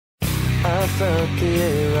I felt the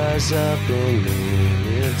air rise up in me,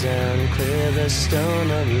 kneel down and clear the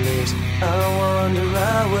stone of leaves. I wander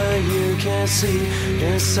out where you can't see,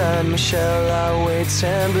 inside my shell I wait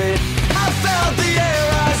and bleed. I felt the air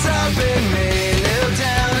rise up in me, kneel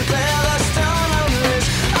down and clear the stone of leaves.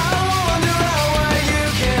 I wander out where you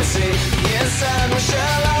can't see, inside my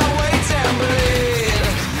shell I wait and bleed.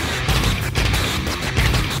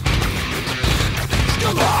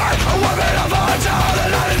 Goodbye, a weapon of our town, the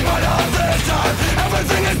night is bright of this time.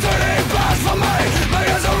 Everything is turning fast for me. My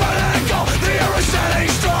ears are running cold, the air is standing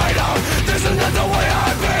straight up. This is not the way I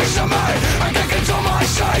picture me. I can't control my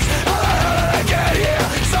shakes. How the hell did I get here?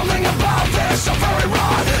 Something about this so very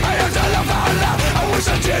wrong. I have to laugh out loud. I wish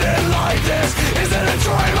I didn't like this. Is it a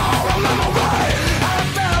dream or a memory? I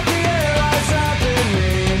felt the air rise up in me,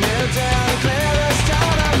 kneel down, clear the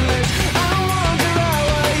stone of leaves. I wander out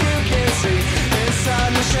where you can't see, inside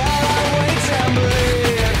my shell I wait and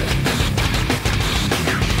bleed.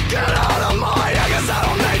 Get out of my head, 'cause I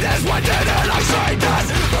don't need this. Why didn't I say this?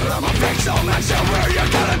 But I'm a pixel mansion where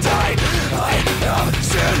you're gonna die. I am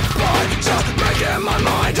sin by just making my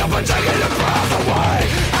mind up and taking it